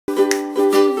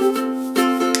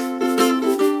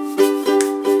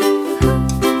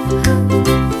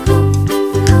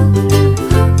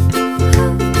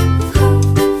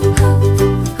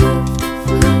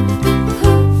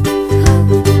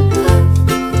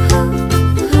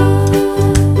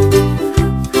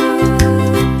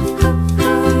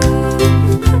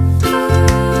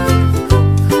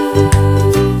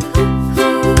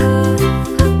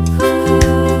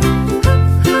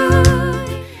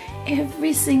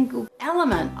single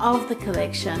element of the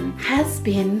collection has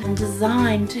been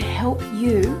designed to help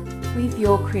you with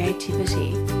your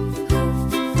creativity.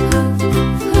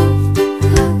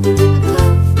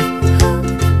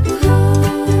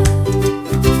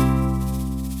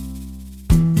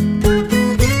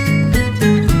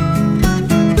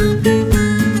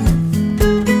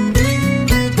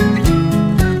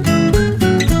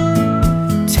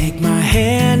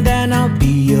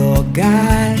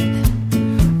 Guide.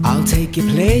 I'll take you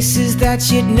places that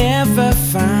you'd never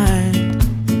find.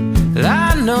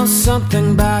 I know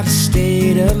something about a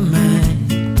state of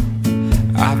mind.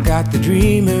 I've got the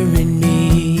dreamer in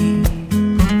me.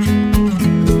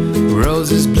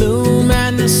 Roses bloom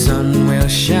and the sun will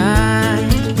shine.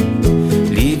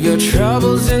 Leave your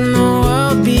troubles in the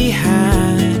world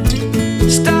behind.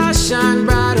 Stars shine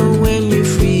brighter when you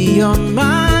free your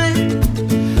mind.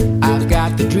 I've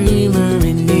got the dreamer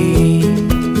in me.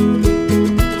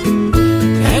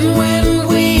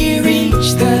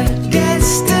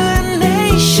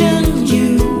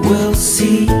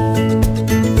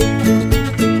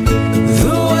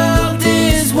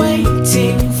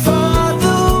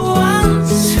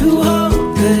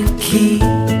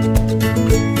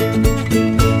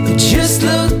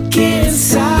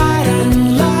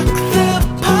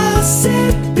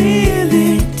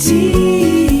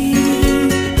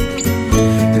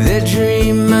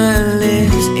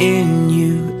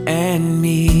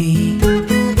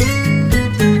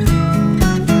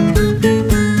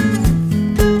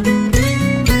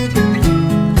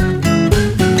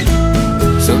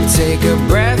 Take a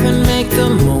breath and make the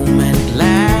moment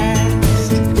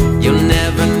last. You'll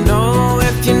never know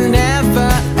if you never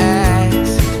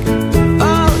ask.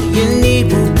 All you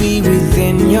need will be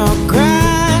within your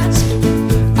grasp.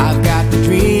 I've got the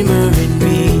dreamer in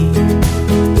me.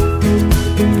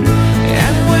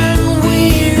 And when we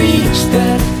reach the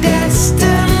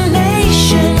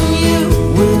destination, you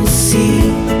will see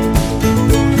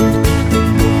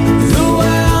the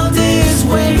world is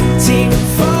waiting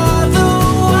for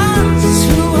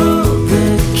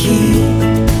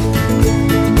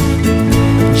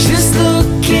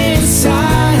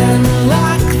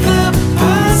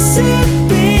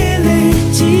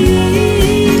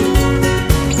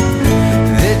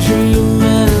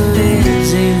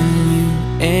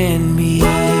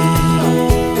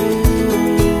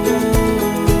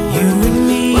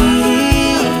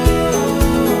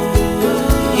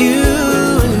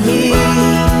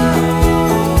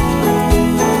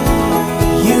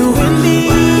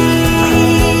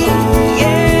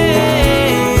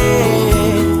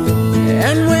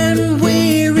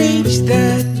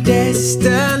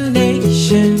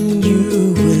destination,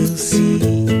 you will see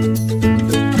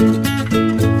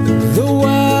the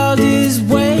world is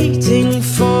waiting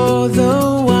for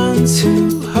the ones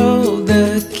who hold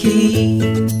the key.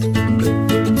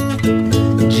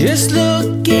 Just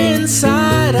look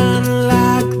inside,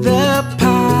 unlock the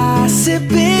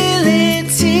possibility.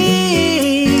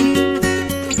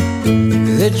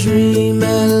 The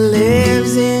dreamer